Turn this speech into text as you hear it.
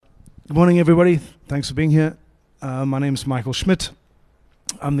Good morning, everybody. Thanks for being here. My name is Michael Schmidt.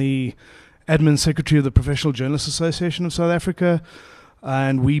 I'm the admin secretary of the Professional Journalists Association of South Africa,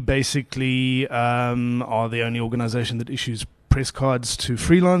 and we basically are the only organization that issues press cards to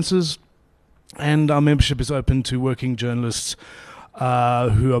freelancers, and our membership is open to working journalists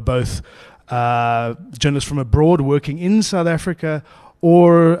who are both journalists from abroad working in South Africa,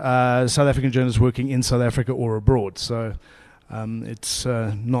 or South African journalists working in South Africa or abroad. So it's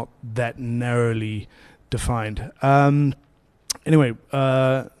not that narrowly defined. Anyway,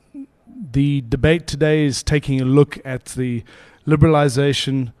 the debate today is taking a look at the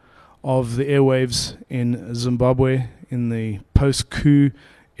liberalization of the airwaves in Zimbabwe in the post-coup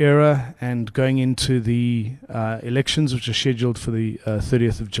era and going into the elections, which are scheduled for the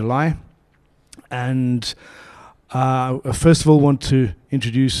 30th of July. And first of all, want to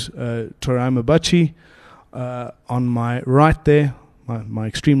introduce Taurai Mabhachi on my right there, my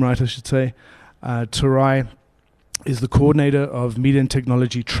extreme right, I should say. Taurai is the coordinator of Media and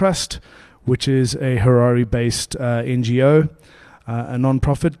Technology Trust, which is a Harare-based NGO, a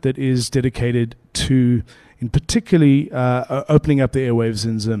non-profit that is dedicated to, in particularly, opening up the airwaves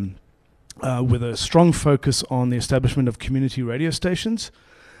in Zim, with a strong focus on the establishment of community radio stations,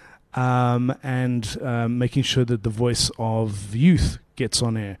 and making sure that the voice of youth gets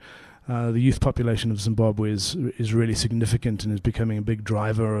on air. The youth population of Zimbabwe is really significant and is becoming a big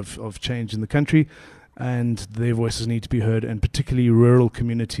driver of change in the country, and their voices need to be heard, and particularly rural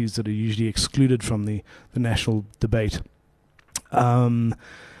communities that are usually excluded from the national debate. And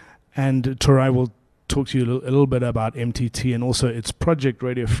Taurai will talk to you a little bit about MTT and also its project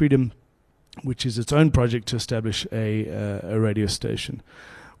Radio Freedom, which is its own project to establish a radio station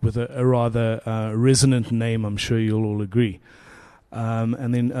with a rather resonant name, I'm sure you'll all agree.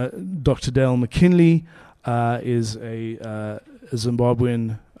 And then Dr. Dale McKinley is a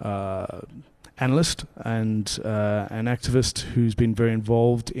Zimbabwean analyst and an activist who's been very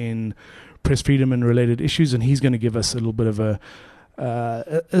involved in press freedom and related issues, and he's going to give us a little bit of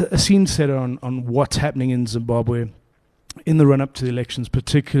a scene setter on what's happening in Zimbabwe in the run-up to the elections,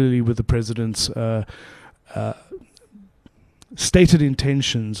 particularly with the president's stated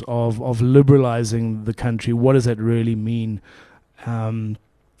intentions of liberalizing the country. What does that really mean?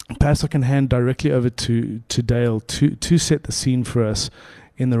 Perhaps I can hand directly over to Dale to set the scene for us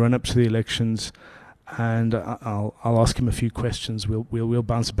in the run-up to the elections, and I'll ask him a few questions. We'll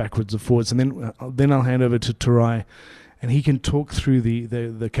bounce backwards and forwards, and then I'll hand over to Taurai, and he can talk through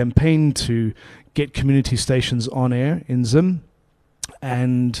the campaign to get community stations on air in Zim,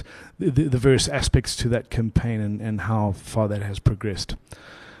 and the various aspects to that campaign and how far that has progressed.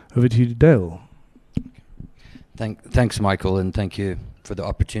 Over to you, Dale. Thanks, Michael, and thank you for the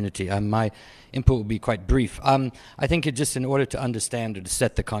opportunity. My input will be quite brief. I think just in order to understand or to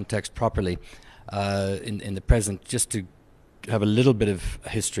set the context properly in the present, just to have a little bit of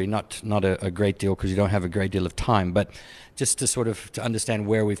history, not a great deal because you don't have a great deal of time, but just to sort of to understand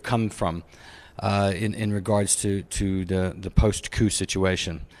where we've come from in regards to the post-coup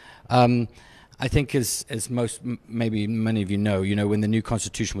situation. I think as maybe many of you know, when the new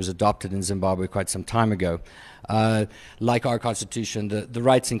constitution was adopted in Zimbabwe quite some time ago, like our constitution, the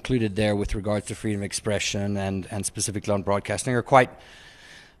rights included there with regards to freedom of expression and specifically on broadcasting are quite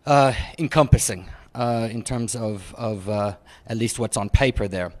encompassing in terms of at least what's on paper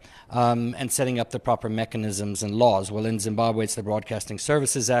there, and setting up the proper mechanisms and laws. Well, in Zimbabwe, it's the Broadcasting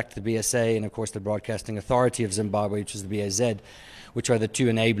Services Act, the BSA, and of course the Broadcasting Authority of Zimbabwe, which is the BAZ, which are the two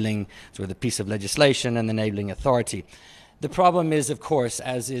enabling, sort of the piece of legislation and enabling authority. The problem is, of course,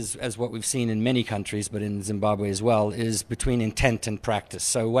 as what we've seen in many countries, but in Zimbabwe as well, is between intent and practice.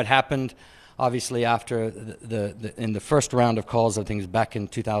 So what happened, obviously, after in the first round of calls, I think it was back in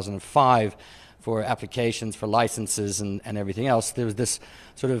 2005, for applications for licenses and everything else, there was this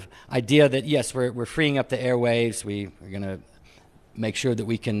sort of idea that, yes, we're freeing up the airwaves, we're going to make sure that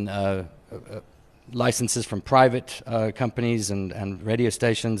we can licenses from private companies and radio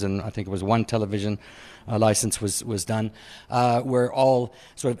stations, and I think it was one television license was done, were all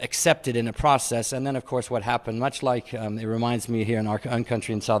sort of accepted in a process. And then, of course, what happened, much like it reminds me here in our own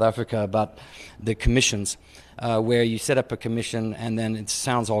country in South Africa about the commissions, where you set up a commission and then it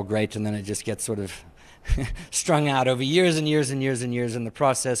sounds all great and then it just gets sort of strung out over years and years and years and years in the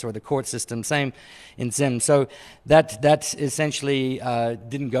process, or the court system, same in Zim. So that essentially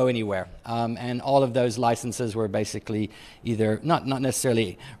didn't go anywhere. And all of those licenses were basically either, not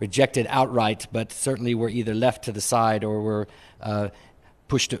necessarily rejected outright, but certainly were either left to the side or were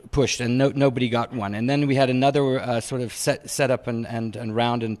pushed, and nobody got one. And then we had another sort of set up and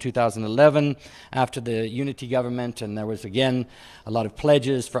round in 2011 after the unity government, and there was again a lot of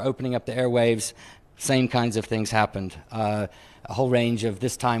pledges for opening up the airwaves. Same kinds of things happened. A whole range of,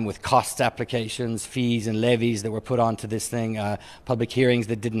 this time with cost applications, fees and levies that were put onto this thing, public hearings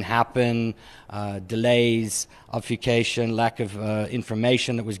that didn't happen, delays, obfuscation, lack of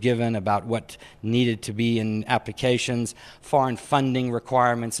information that was given about what needed to be in applications, foreign funding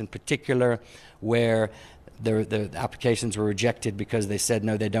requirements in particular, where the applications were rejected because they said,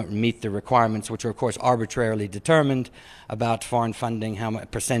 no, they don't meet the requirements, which are, of course, arbitrarily determined about foreign funding, how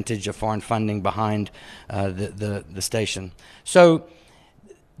much percentage of foreign funding behind the station. So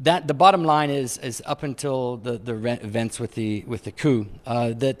that the bottom line is up until the events with the coup,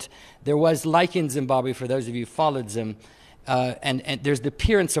 that there was, like in Zimbabwe, for those of you who followed Zim, and there's the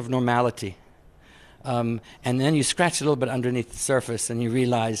appearance of normality. And then you scratch a little bit underneath the surface and you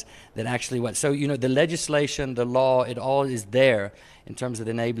realize that actually the legislation, the law, it all is there in terms of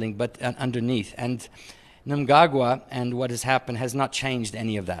enabling, but underneath. And Mnangagwa and what has happened has not changed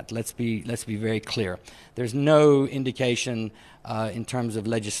any of that. Let's be very clear. There's no indication in terms of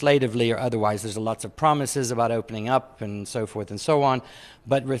legislatively or otherwise. There's lots of promises about opening up and so forth and so on.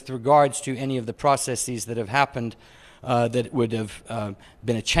 But with regards to any of the processes that have happened, that would have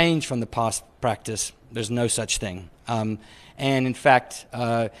been a change from the past practice, there's no such thing. And in fact,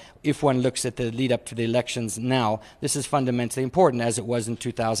 if one looks at the lead up to the elections now, this is fundamentally important, as it was in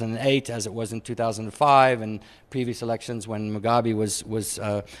 2008, as it was in 2005, and previous elections when Mugabe was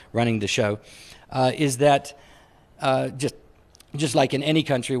running the show, is that just like in any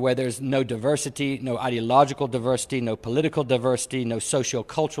country where there's no diversity, no ideological diversity, no political diversity, no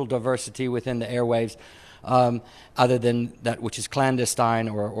socio-cultural diversity within the airwaves, other than that which is clandestine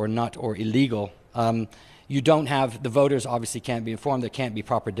or not or illegal. You don't have, the voters obviously can't be informed, there can't be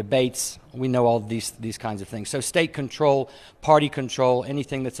proper debates. We know all these kinds of things. So state control, party control,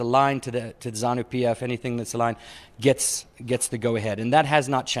 anything that's aligned to the ZANU-PF, anything that's aligned gets the go-ahead. And that has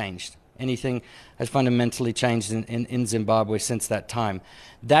not changed. Anything has fundamentally changed in Zimbabwe since that time.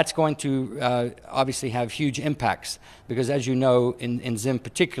 That's going to obviously have huge impacts because, as you know, in Zim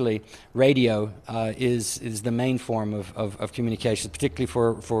particularly, radio is the main form of communication, particularly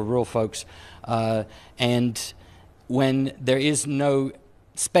for rural folks. And when there is no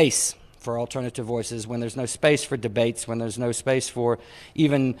space for alternative voices, when there's no space for debates, when there's no space for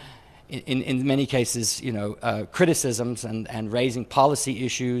even in many cases, criticisms and raising policy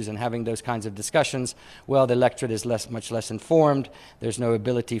issues and having those kinds of discussions, well, the electorate is much less informed. There's no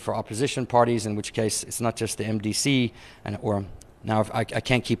ability for opposition parties, in which case it's not just the MDC, or now I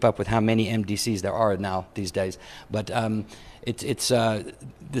can't keep up with how many MDCs there are now these days, but it's the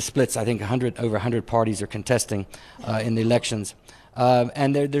splits. I think over 100 parties are contesting in the elections,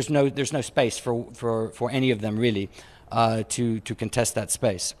 and there's no space for any of them really to contest that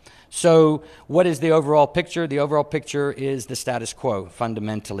space. So what is the overall picture? The overall picture is the status quo,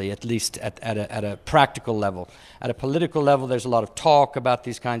 fundamentally, at least at a practical level. At a political level, there's a lot of talk about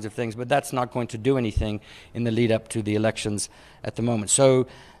these kinds of things, but that's not going to do anything in the lead up to the elections at the moment. So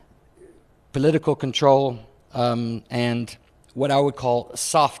political control and what I would call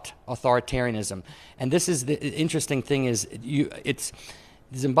soft authoritarianism. And this is the interesting thing is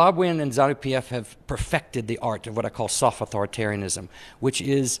Zimbabwean and ZANU-PF have perfected the art of what I call soft authoritarianism, which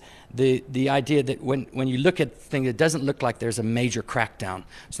is the idea that when you look at things, it doesn't look like there's a major crackdown.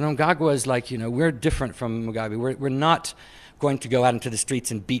 So Mnangagwa is like, we're different from Mugabe. We're not going to go out into the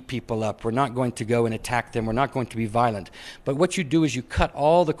streets and beat people up. We're not going to go and attack them. We're not going to be violent. But what you do is you cut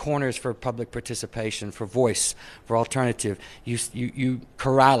all the corners for public participation, for voice, for alternative. You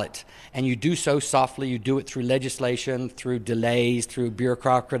corral it. And you do so softly. You do it through legislation, through delays, through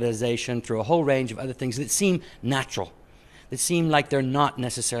bureaucratization, through a whole range of other things that seem natural, that seem like they're not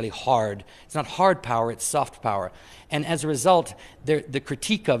necessarily hard. It's not hard power, it's soft power. And as a result, the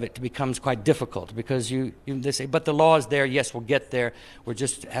critique of it becomes quite difficult because they say, but the law is there, yes, we'll get there. We're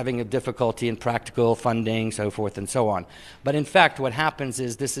just having a difficulty in practical funding, so forth and so on. But in fact, what happens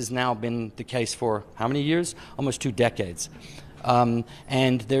is this has now been the case for how many years? Almost 2 decades.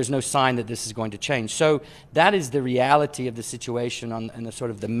 And there's no sign that this is going to change. So that is the reality of the situation in the sort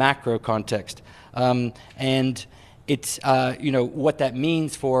of the macro context. And it's, what that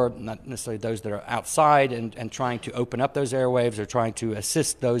means for not necessarily those that are outside and trying to open up those airwaves or trying to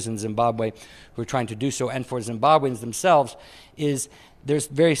assist those in Zimbabwe who are trying to do so, and for Zimbabweans themselves, is there's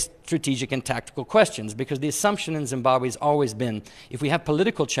very strategic and tactical questions, because the assumption in Zimbabwe has always been, if we have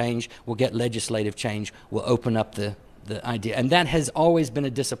political change, we'll get legislative change, we'll open up the idea. And that has always been a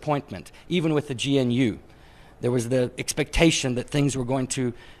disappointment, even with the GNU. there was the expectation that things were going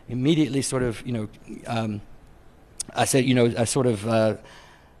to immediately sort of, I said, a sort of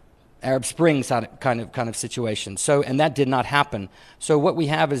Arab Spring kind of situation. So, and that did not happen. So what we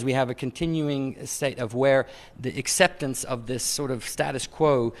have is we have a continuing state of where the acceptance of this sort of status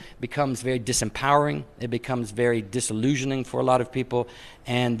quo becomes very disempowering. It becomes very disillusioning for a lot of people,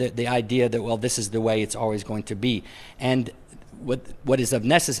 and the idea that, well, this is the way it's always going to be. And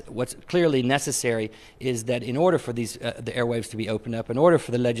what's clearly necessary is that in order for these the airwaves to be opened up, in order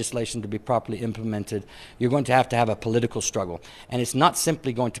for the legislation to be properly implemented, you're going to have a political struggle. And it's not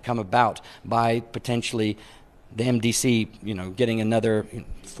simply going to come about by potentially the MDC, getting another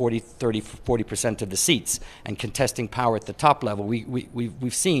 40% of the seats and contesting power at the top level.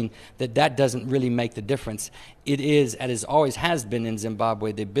 We've seen that doesn't really make the difference. It is, as always has been in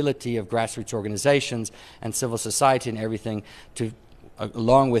Zimbabwe, the ability of grassroots organizations and civil society and everything to,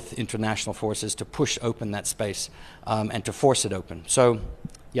 along with international forces, to push open that space and to force it open. So,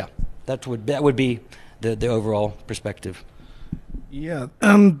 yeah, that would be the overall perspective. Yeah,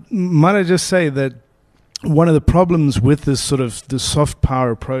 might I just say that one of the problems with this sort of this soft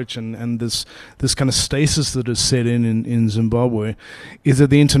power approach and this kind of stasis that is set in Zimbabwe is that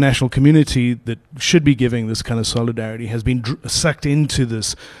the international community that should be giving this kind of solidarity has been sucked into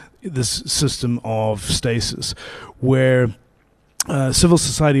this system of stasis, where civil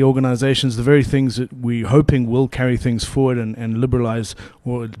society organizations, the very things that we're hoping will carry things forward and liberalize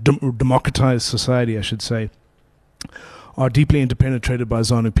or democratize society, I should say, are deeply interpenetrated by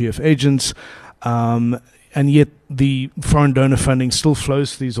ZANU-PF agents. And yet the foreign donor funding still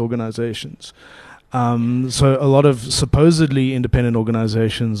flows to these organizations. So a lot of supposedly independent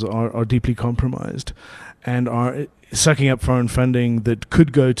organizations are deeply compromised and are sucking up foreign funding that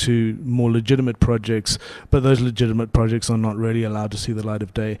could go to more legitimate projects, but those legitimate projects are not really allowed to see the light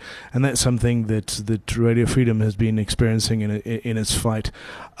of day. And that's something that Radio Freedom has been experiencing in its fight.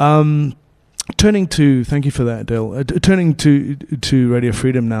 Turning to, thank you for that, Dale. Turning to Radio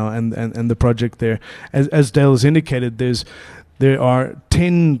Freedom now and the project there, as Dale has indicated, there are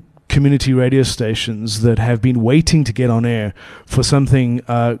 10 community radio stations that have been waiting to get on air for something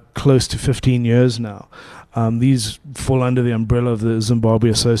close to 15 years now. These fall under the umbrella of the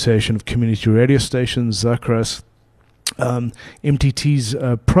Zimbabwe Association of Community Radio Stations, ZACRAS. MTT's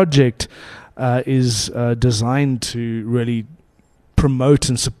project is designed to really promote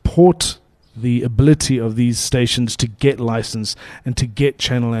and support the ability of these stations to get license and to get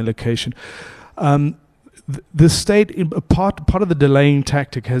channel allocation. The state, part of the delaying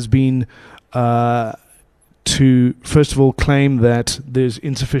tactic has been to, first of all, claim that there's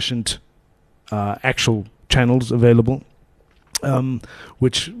insufficient actual channels available,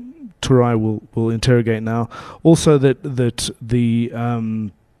 which Taurai will interrogate now. Also that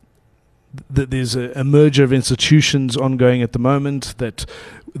there's a merger of institutions ongoing at the moment, that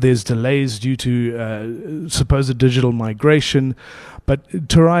there's delays due to supposed digital migration. But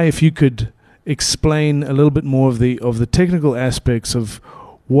Taurai, if you could explain a little bit more of the technical aspects of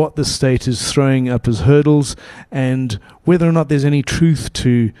what the state is throwing up as hurdles and whether or not there's any truth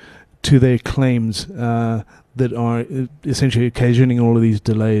to their claims that are essentially occasioning all of these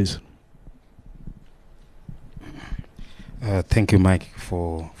delays. Thank you, Mike,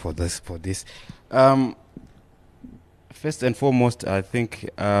 for this. First and foremost, I think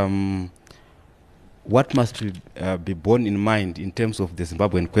what must be borne in mind in terms of the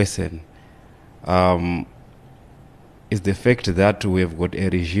Zimbabwean question is the fact that we have got a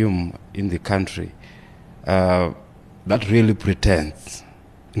regime in the country that really pretends.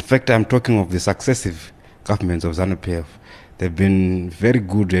 In fact, I'm talking of the successive governments of ZANU-PF. They've been very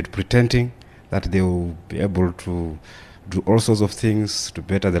good at pretending that they will be able to do all sorts of things to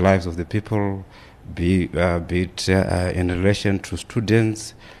better the lives of the people, be it in relation to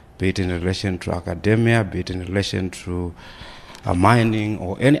students, be it in relation to academia, be it in relation to mining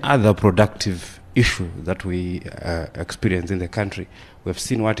or any other productive issue that we experience in the country. We've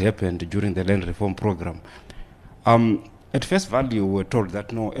seen what happened during the land reform program. At first value, we're told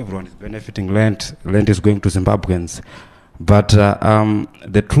that no, everyone is benefiting land is going to Zimbabweans. But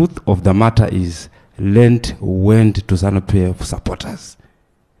the truth of the matter is land went to ZANU-PF supporters.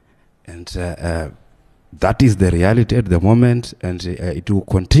 And that is the reality at the moment, and it will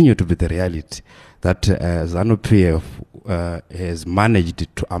continue to be the reality that ZANU-PF has managed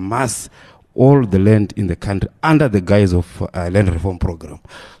to amass all the land in the country under the guise of land reform program.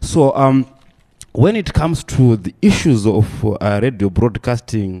 So when it comes to the issues of radio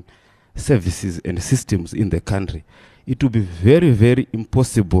broadcasting services and systems in the country, it will be very, very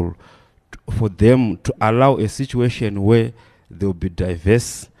impossible for them to allow a situation where there will be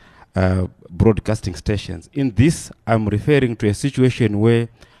diverse broadcasting stations. In this, I'm referring to a situation where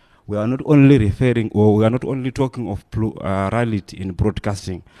we are not only talking of plurality in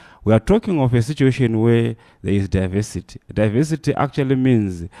broadcasting. We are talking of a situation where there is diversity. Diversity actually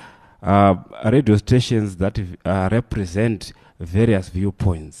means radio stations that represent various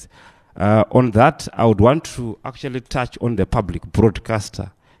viewpoints. On that, I would want to actually touch on the public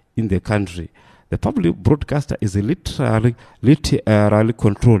broadcaster in the country. The public broadcaster is literally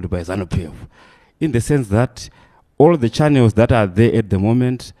controlled by ZANU-PF, in the sense that all the channels that are there at the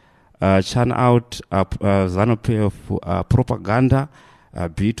moment churn out ZANU-PF propaganda,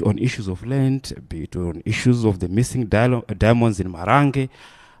 be it on issues of land, be it on issues of the missing diamonds in Marange,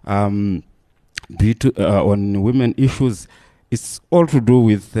 be it on women issues. It's all to do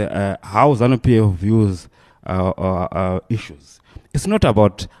with how ZANU-PF views issues. It's not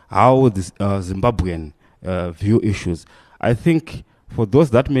about how the Zimbabwean view issues. I think for those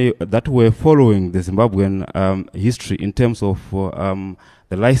that were following the Zimbabwean history in terms of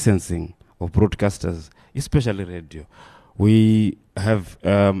the licensing of broadcasters, especially radio, we have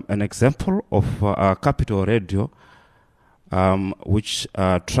an example of Capital Radio, which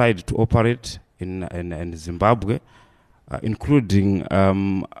tried to operate in Zimbabwe, including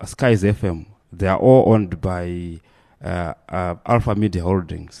Skies FM. They are all owned by Alpha Media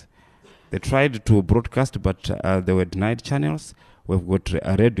Holdings. They tried to broadcast, but they were denied channels. We've got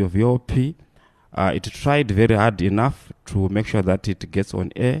a Radio VOP. It tried very hard enough to make sure that it gets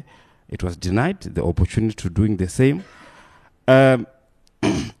on air. It was denied the opportunity to doing the same.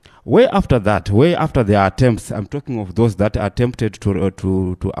 Way after their attempts, I'm talking of those that attempted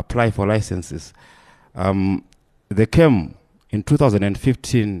to apply for licenses. They came in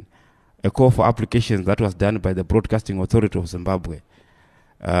 2015, a call for applications that was done by the Broadcasting Authority of Zimbabwe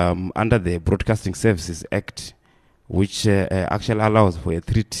under the Broadcasting Services Act, which actually allows for a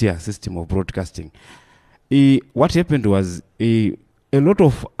 3-tier system of broadcasting. What happened was a lot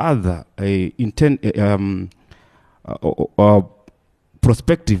of other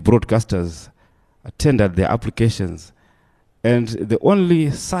prospective broadcasters tendered their applications, and the only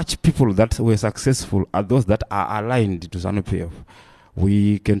such people that were successful are those that are aligned to ZANU-PF.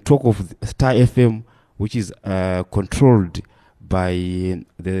 We can talk of Star FM, which is controlled by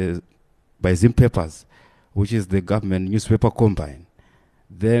Zim Papers, which is the government newspaper combine.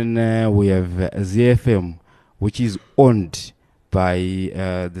 Then we have ZFM, which is owned by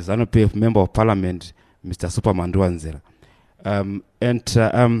the ZANU-PF Member of Parliament, Mr. Superman Dwanzela.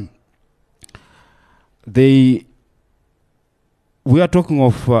 We are talking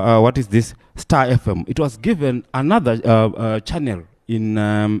of what is this Star FM. It was given another channel in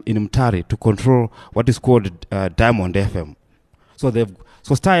Mtare to control what is called Diamond FM. So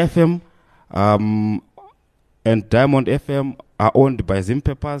Star FM and Diamond FM are owned by Zim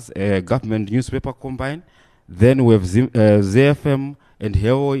Papers, a government newspaper combine. Then we have ZFM and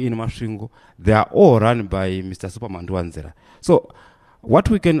Heo in Mashingo. They are all run by Mr. Superman Dwanzela. So what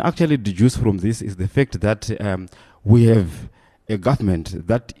we can actually deduce from this is the fact that we have a government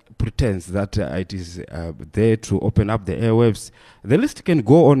that pretends that it is there to open up the airwaves. The list can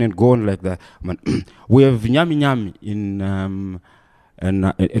go on and go on like that. We have Nyami Nyami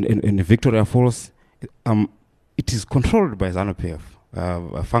in Victoria Falls. It is controlled by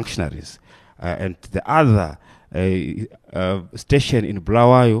ZANU-PF functionaries. And the other station in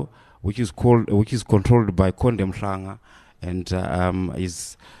Bulawayo, which is controlled by Konde Mhlanga and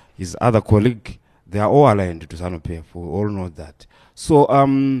his other colleague, they are all aligned to ZANU-PF. We all know that. So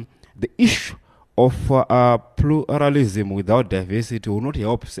the issue of pluralism without diversity will not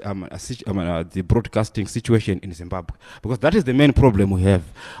help the broadcasting situation in Zimbabwe, because that is the main problem we have.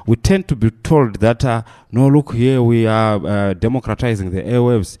 We tend to be told that, no, look here, we are democratizing the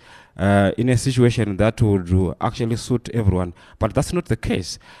airwaves in a situation that would actually suit everyone, but that's not the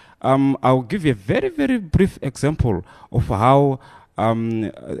case. I'll give you a very, very brief example of how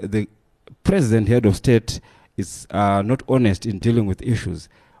the president, head of state, is not honest in dealing with issues.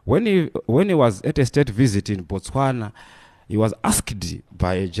 When he was at a state visit in Botswana, he was asked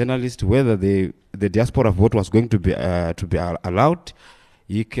by a journalist whether the diaspora vote was going to be allowed.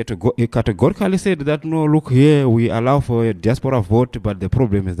 He categorically said that, no, look here, we allow for a diaspora vote, but the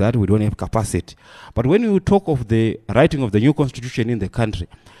problem is that we don't have capacity. But when you talk of the writing of the new constitution in the country,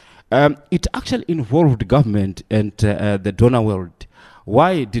 it actually involved government and the donor world.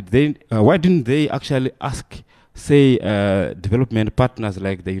 Why didn't they actually ask, say, development partners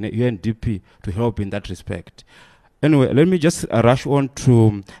like the UNDP to help in that respect? Anyway, let me just rush on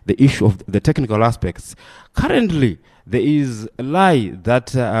to the issue of the technical aspects. Currently, there is a lie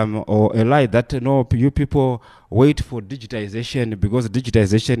that you people wait for digitization because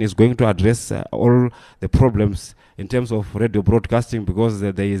digitization is going to address all the problems in terms of radio broadcasting because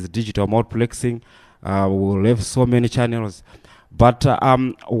there is digital multiplexing. We'll have so many channels. But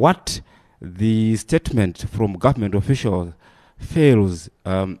what the statement from government officials fail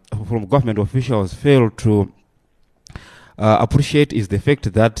to appreciate is the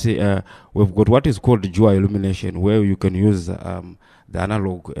fact that we've got what is called dual illumination, where you can use the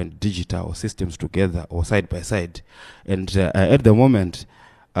analog and digital systems together or side by side. And at the moment,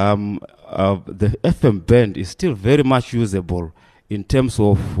 the FM band is still very much usable in terms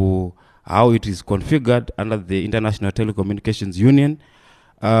of how it is configured under the International Telecommunications Union.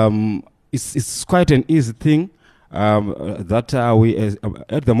 It's quite an easy thing that we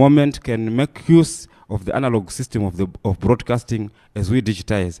at the moment can make use of the analog system of broadcasting as we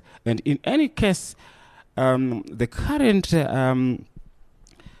digitize. And in any case, the current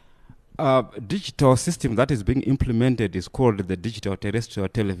digital system that is being implemented is called the digital terrestrial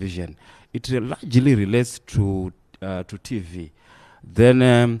television. It largely relates to TV.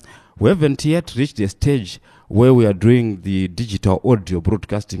 Then we haven't yet reached a stage where we are doing the digital audio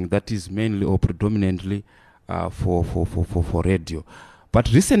broadcasting that is mainly or predominantly for radio.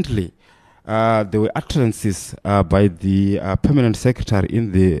 But recently, there were utterances by the permanent secretary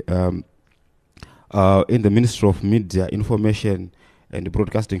in the Ministry of Media, Information and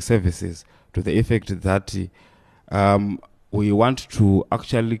Broadcasting Services to the effect that we want to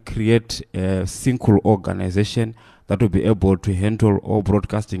actually create a single organization that will be able to handle all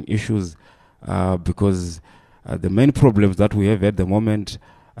broadcasting issues because the main problems that we have at the moment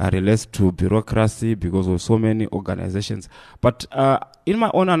relates to bureaucracy because of so many organizations. But in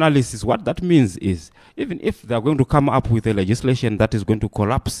my own analysis, what that means is even if they're going to come up with a legislation that is going to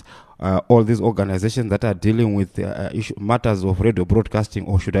collapse all these organizations that are dealing with matters of radio broadcasting,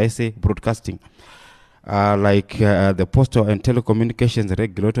 or should I say broadcasting, like the Postal and Telecommunications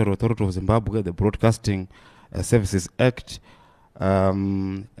Regulatory Authority of Zimbabwe, the Broadcasting Services Act,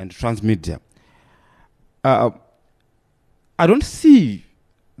 and Transmedia. I don't see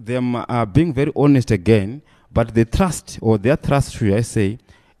them being very honest again, but the thrust, or their thrust, should I say,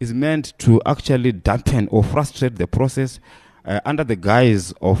 is meant to actually dampen or frustrate the process under the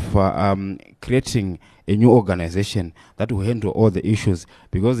guise of creating a new organization that will handle all the issues,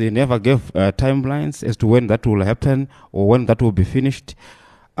 because they never gave timelines as to when that will happen or when that will be finished.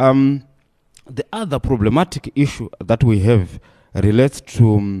 The other problematic issue that we have relates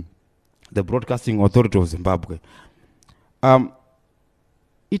to the Broadcasting Authority of Zimbabwe.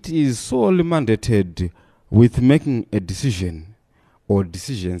 It is solely mandated with making a decision or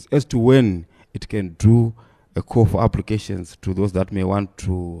decisions as to when it can do a call for applications to those that may want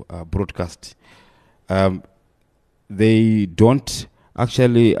to broadcast. They don't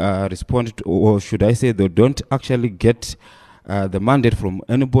actually respond to, or should I say, they don't actually get the mandate from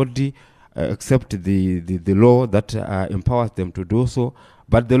anybody except the law that empowers them to do so.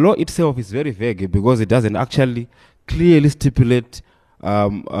 But the law itself is very vague because it doesn't actually clearly stipulate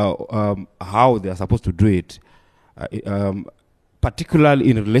how they are supposed to do it, particularly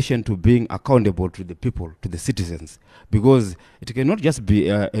in relation to being accountable to the people, to the citizens, because it cannot just be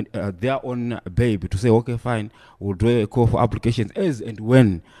their own baby to say, okay, fine, we'll do a call for applications as and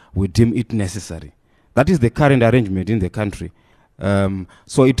when we deem it necessary. That is the current arrangement in the country.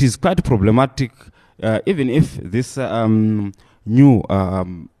 So it is quite problematic, even if this new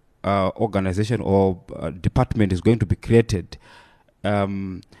organization or department is going to be created.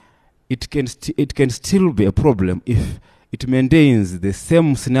 It can still be a problem if it maintains the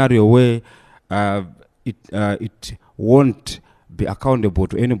same scenario where it won't be accountable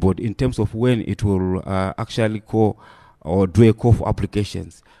to anybody in terms of when it will actually call or do a call for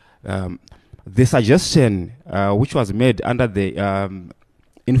applications. The suggestion which was made under the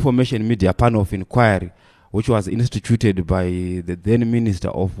Information Media Panel of Inquiry, which was instituted by the then Minister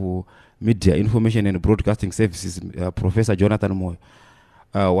of Media, Information and Broadcasting Services, Professor Jonathan Moy,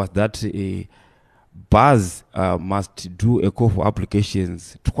 was that BAS must do a call for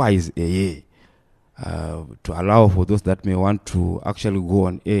applications twice a year to allow for those that may want to actually go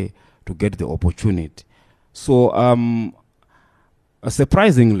on air to get the opportunity. So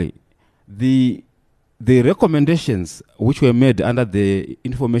surprisingly, the recommendations which were made under the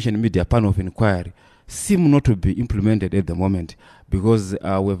Information Media Panel of Inquiry seem not to be implemented at the moment, because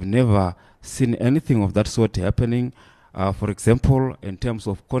we've never seen anything of that sort happening. For example, in terms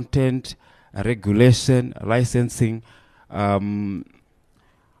of content, regulation, licensing, and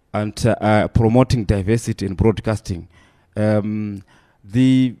promoting diversity in broadcasting.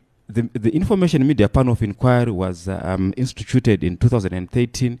 The the Information Media Panel of Inquiry was instituted in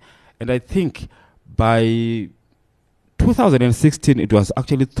 2013, and I think by 2016 it was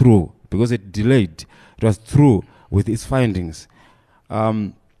actually through, because it delayed. It was through with its findings.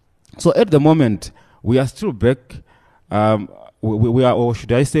 So at the moment, we are still back. We are, or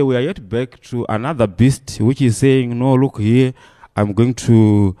should I say, we are yet back to another beast, which is saying, no, look here, I'm going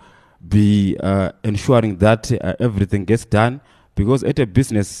to be ensuring that everything gets done. Because at a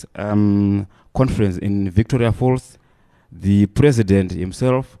business conference in Victoria Falls, the president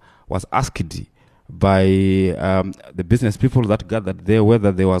himself was asked by the business people that gathered there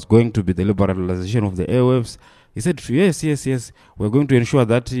whether there was going to be the liberalization of the airwaves. He said, yes, we're going to ensure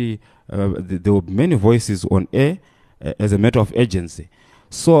that there will be many voices on air as a matter of urgency.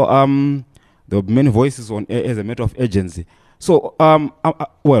 So there will be many voices on air as a matter of urgency. So,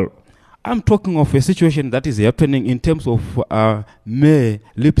 well, I'm talking of a situation that is happening in terms of mere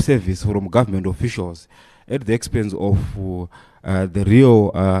lip service from government officials at the expense of the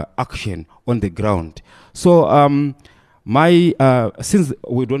real action on the ground. So since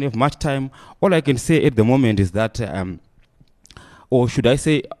we don't have much time, all I can say at the moment is that, or should I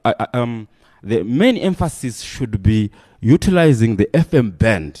say, the main emphasis should be utilizing the FM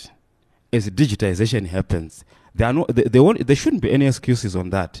band as digitization happens. There shouldn't be any excuses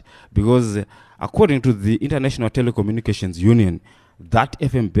on that, because according to the International Telecommunications Union, that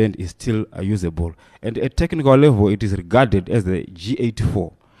FM band is still usable. And at technical level, it is regarded as the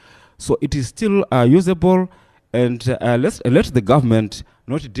G84. So it is still usable, and let the government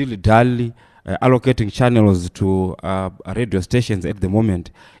not dilly-dally allocating channels to radio stations at the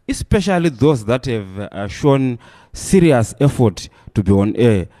moment, especially those that have shown serious effort to be on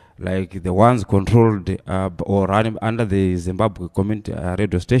air, like the ones controlled or run under the Zimbabwe community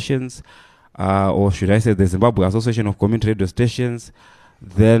radio stations, or should I say the Zimbabwe Association of Community Radio Stations,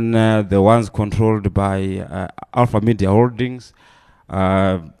 then the ones controlled by Alpha Media Holdings.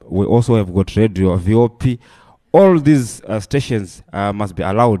 We also have got Radio VOP. All these stations must be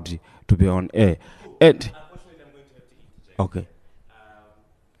allowed to be on air. And unfortunately, I'm going to have to interject. Okay.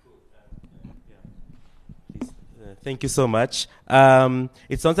 Thank you so much.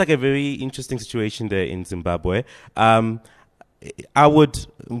 It sounds like a very interesting situation there in Zimbabwe. I'm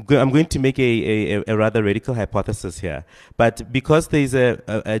going to make a rather radical hypothesis here, but because there is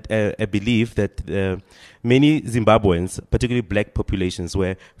a belief that many Zimbabweans, particularly black populations,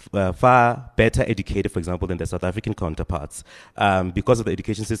 were far better educated, for example, than their South African counterparts, because of the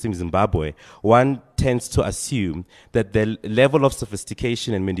education system in Zimbabwe, one tends to assume that the level of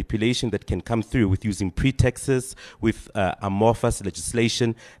sophistication and manipulation that can come through with using pretexts, with amorphous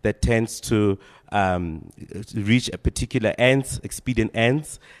legislation that tends to reach a particular ends, expedient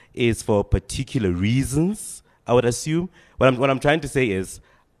ends, is for particular reasons, I would assume. What I'm trying to say is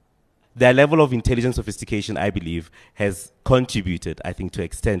their level of intelligence sophistication, I believe, has contributed, I think, to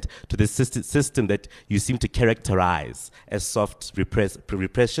extent to the system that you seem to characterize as soft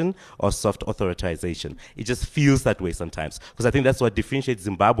repression or soft authoritization. It just feels that way sometimes, because I think that's what differentiates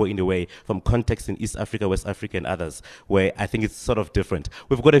Zimbabwe in a way from context in East Africa, West Africa, and others, where I think it's sort of different.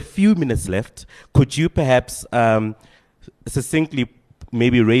 We've got a few minutes left. Could you perhaps succinctly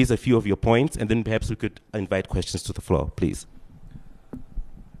maybe raise a few of your points, and then perhaps we could invite questions to the floor, please?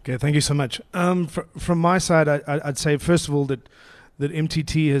 Okay, thank you so much. From my side, I'd say, first of all, that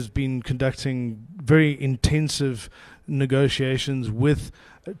MTT has been conducting very intensive negotiations with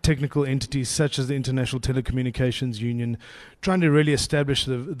technical entities such as the International Telecommunications Union, trying to really establish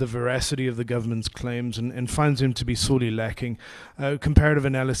the veracity of the government's claims, and finds them to be sorely lacking. Comparative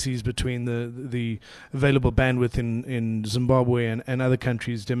analyses between the available bandwidth in Zimbabwe and other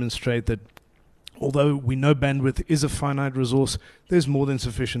countries demonstrate that although we know bandwidth is a finite resource, there's more than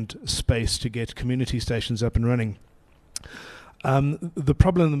sufficient space to get community stations up and running. The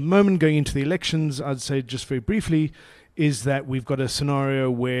problem at the moment going into the elections, I'd say just very briefly, is that we've got a scenario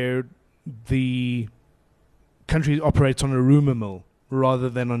where the country operates on a rumor mill rather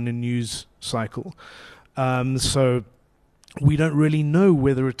than on a news cycle. So we don't really know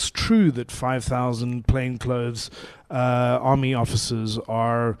whether it's true that 5,000 plainclothes army officers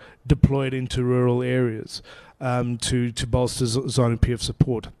are deployed into rural areas to bolster ZANU-PF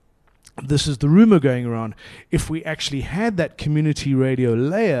support. This is the rumor going around. If we actually had that community radio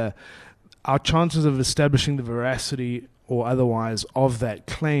layer, our chances of establishing the veracity or otherwise of that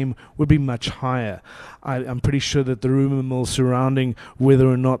claim would be much higher. I'm pretty sure that the rumor mill surrounding whether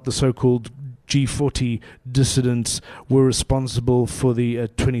or not the so-called G40 dissidents were responsible for the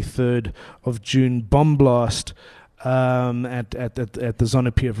 23rd of June bomb blast at the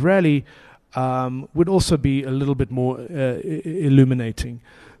ZANU-PF rally would also be a little bit more illuminating.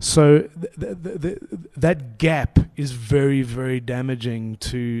 So that gap is very, very damaging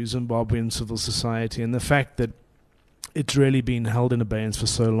to Zimbabwean civil society, and the fact that it's really been held in abeyance for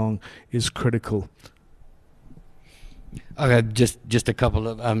so long is critical. Okay, just a couple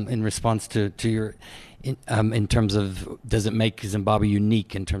of in response to your in terms of, does it make Zimbabwe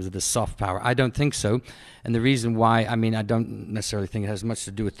unique in terms of the soft power? I don't think so, and the reason why, I mean, I don't necessarily think it has much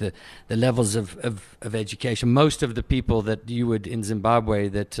to do with the levels of education. Most of the people that you would in Zimbabwe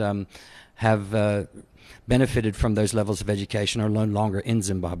that have benefited from those levels of education are no longer in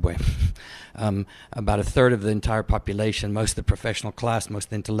Zimbabwe. About a third of the entire population, most of the professional class, most of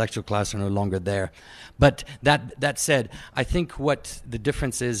the intellectual class are no longer there. But that said, I think what the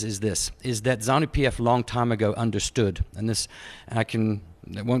difference is this, is that ZANU-PF long time ago understood, and this,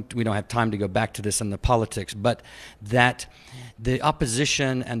 we don't have time to go back to this in the politics, but that the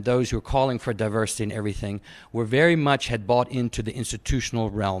opposition and those who are calling for diversity and everything were very much had bought into the institutional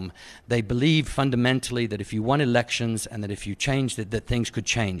realm. They believed fundamentally that if you won elections and that if you changed it, that things could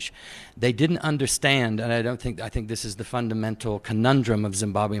change. They didn't understand, and I think this is the fundamental conundrum of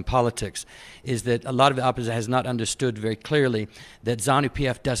Zimbabwean politics, is that a lot of the opposition has not understood very clearly that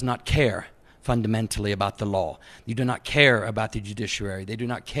ZANU-PF does not care fundamentally about the law. You do not care about the judiciary. They do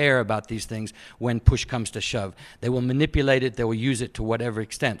not care about these things when push comes to shove. They will manipulate it. They will use it to whatever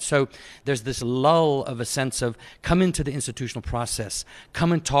extent. So there's this lull of a sense of, come into the institutional process.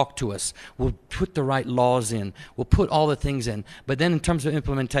 Come and talk to us. We'll put the right laws in. We'll put all the things in. But then in terms of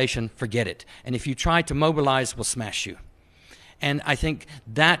implementation, forget it. And if you try to mobilize, we'll smash you. And I think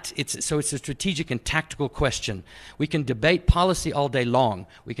that it's a strategic and tactical question. We can debate policy all day long.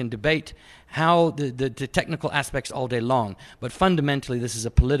 We can debate how the technical aspects all day long. But fundamentally, this is a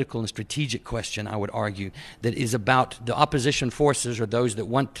political and strategic question, I would argue, that is about the opposition forces or those that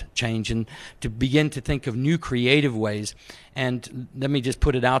want change and to begin to think of new creative ways. And let me just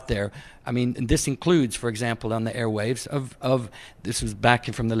put it out there. I mean, this includes, for example, on the airwaves of this was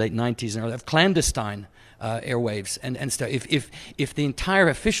back from the late 90s and early, of clandestine airwaves and stuff. If the entire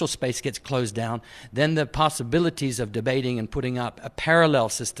official space gets closed down, then the possibilities of debating and putting up a parallel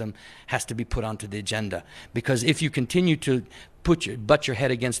system has to be put onto the agenda. Because if you continue to butt your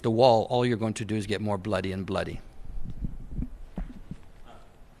head against the wall, all you're going to do is get more bloody and bloody.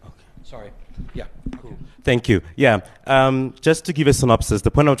 Okay. Sorry. Yeah. Cool. Thank you. Yeah. Just to give a synopsis,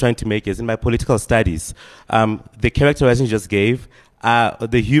 the point I'm trying to make is in my political studies, the characterization you just gave,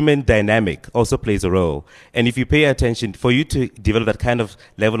 the human dynamic also plays a role. And if you pay attention, for you to develop that kind of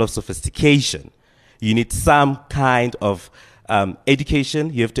level of sophistication, you need some kind of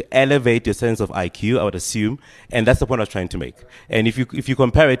education. You have to elevate your sense of IQ, I would assume. And that's the point I was trying to make. And if you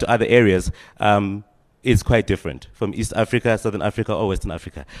compare it to other areas, it's quite different from East Africa, Southern Africa, or Western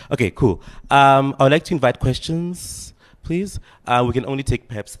Africa. Okay, cool. I would like to invite questions, please. We can only take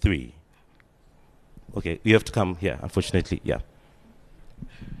perhaps 3. Okay, you have to come here, unfortunately. Yeah.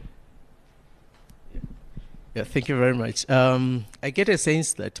 Yeah, thank you very much. I get a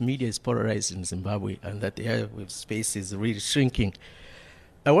sense that media is polarized in Zimbabwe and that the airwave space is really shrinking.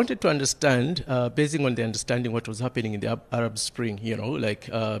 I wanted to understand, basing on the understanding what was happening in the Arab Spring,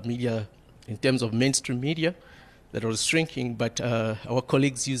 media, in terms of mainstream media, that was shrinking, but our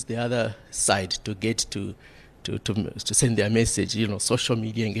colleagues used the other side to get to send their message, social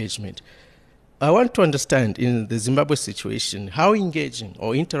media engagement. I want to understand, in the Zimbabwe situation, how engaging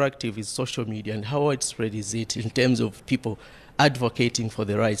or interactive is social media and how widespread is it in terms of people advocating for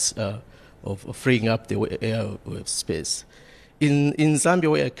the rights of freeing up the airwave space. In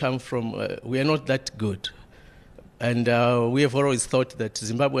Zambia, where I come from, we are not that good. And we have always thought that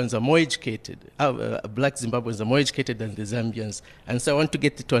Zimbabweans are more educated, black Zimbabweans are more educated than the Zambians. And so I want to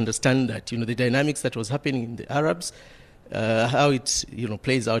get to understand that, the dynamics that was happening in the Arabs, how it,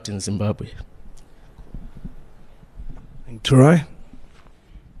 plays out in Zimbabwe. Taurai?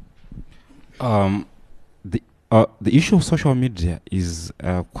 The issue of social media is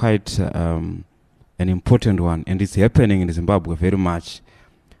quite an important one, and it's happening in Zimbabwe very much.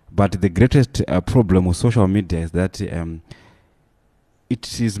 But the greatest problem with social media is that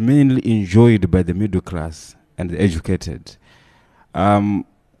it is mainly enjoyed by the middle class and the educated.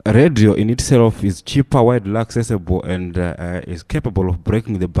 Radio in itself is cheaper, widely accessible, and is capable of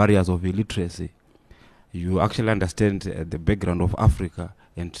breaking the barriers of illiteracy. You actually understand the background of Africa,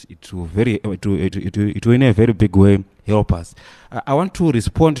 and it will in a very big way help us. I want to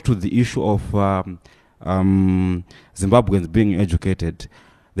respond to the issue of Zimbabweans being educated.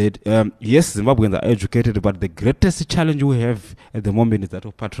 Yes, Zimbabweans are educated, but the greatest challenge we have at the moment is that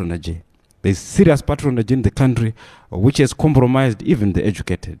of patronage. There's serious patronage in the country, which has compromised even the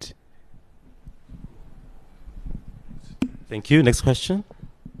educated. Thank you. Next question.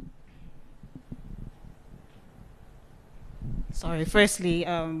 Sorry, firstly,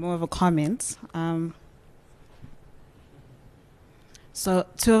 more of a comment. So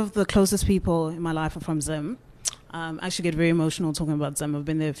two of the closest people in my life are from Zim. I actually get very emotional talking about Zim. I've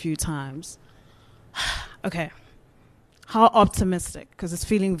been there a few times. Okay. How optimistic, because it's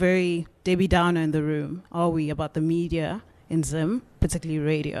feeling very Debbie Downer in the room, are we about the media in Zim, particularly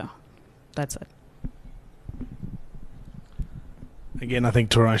radio? That's it. Again, I think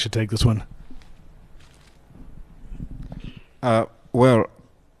Taurai should take this one. Well,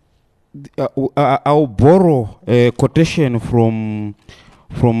 I'll borrow a quotation from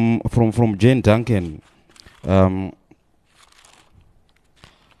Jane Duncan,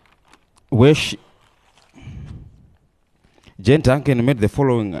 where Jane Duncan made the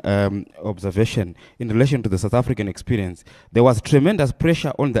following observation in relation to the South African experience. There was tremendous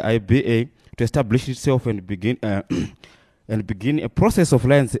pressure on the IBA to establish itself and begin a process of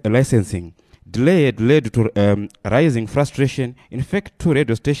licensing. Delay had led to rising frustration. In fact, two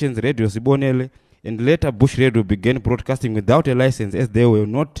radio stations, Radio Sibonele and later Bush Radio, began broadcasting without a license as they were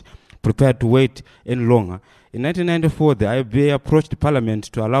not prepared to wait any longer. In 1994, the IBA approached Parliament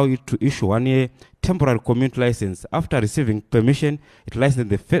to allow it to issue 1-year temporary community license. After receiving permission, it licensed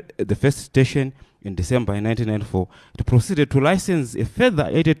the first station in December 1994. It proceeded to license a further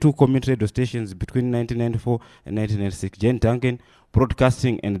 82 community radio stations between 1994 and 1996. Jane Duncan,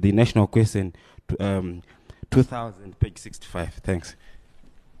 Broadcasting and the National Question, 2000, page 65. Thanks.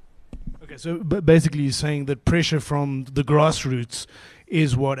 Okay, so basically you're saying that pressure from the grassroots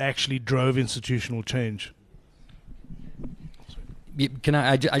is what actually drove institutional change.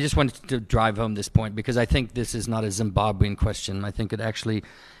 I just wanted to drive home this point, because I think this is not a Zimbabwean question. I think it actually,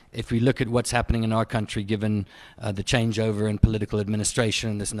 if we look at what's happening in our country, given the changeover in political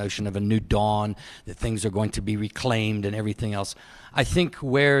administration, this notion of a new dawn, that things are going to be reclaimed and everything else, I think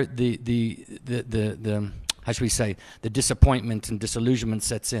where the how should we say, the disappointment and disillusionment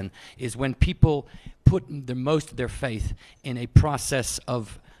sets in is when people put most of their faith in a process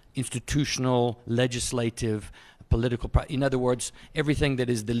of institutional, legislative, political, in other words, everything that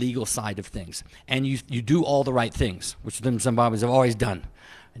is the legal side of things. And you do all the right things, which the Zimbabweans have always done.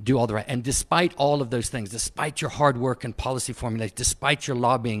 Do all the right. And despite all of those things, despite your hard work and policy formulation, despite your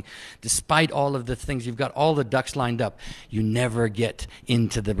lobbying, despite all of the things, you've got all the ducks lined up, you never get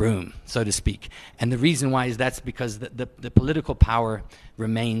into the room, so to speak. And the reason why is that's because the political power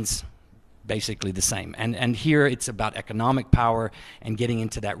remains basically the same. And here it's about economic power and getting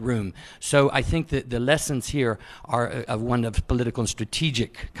into that room. So I think that the lessons here are one of political and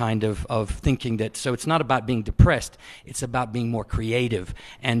strategic kind of thinking, that so it's not about being depressed, it's about being more creative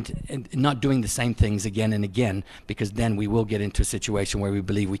and not doing the same things again and again, because then we will get into a situation where we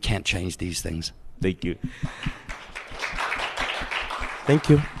believe we can't change these things. Thank you. Thank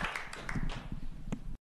you.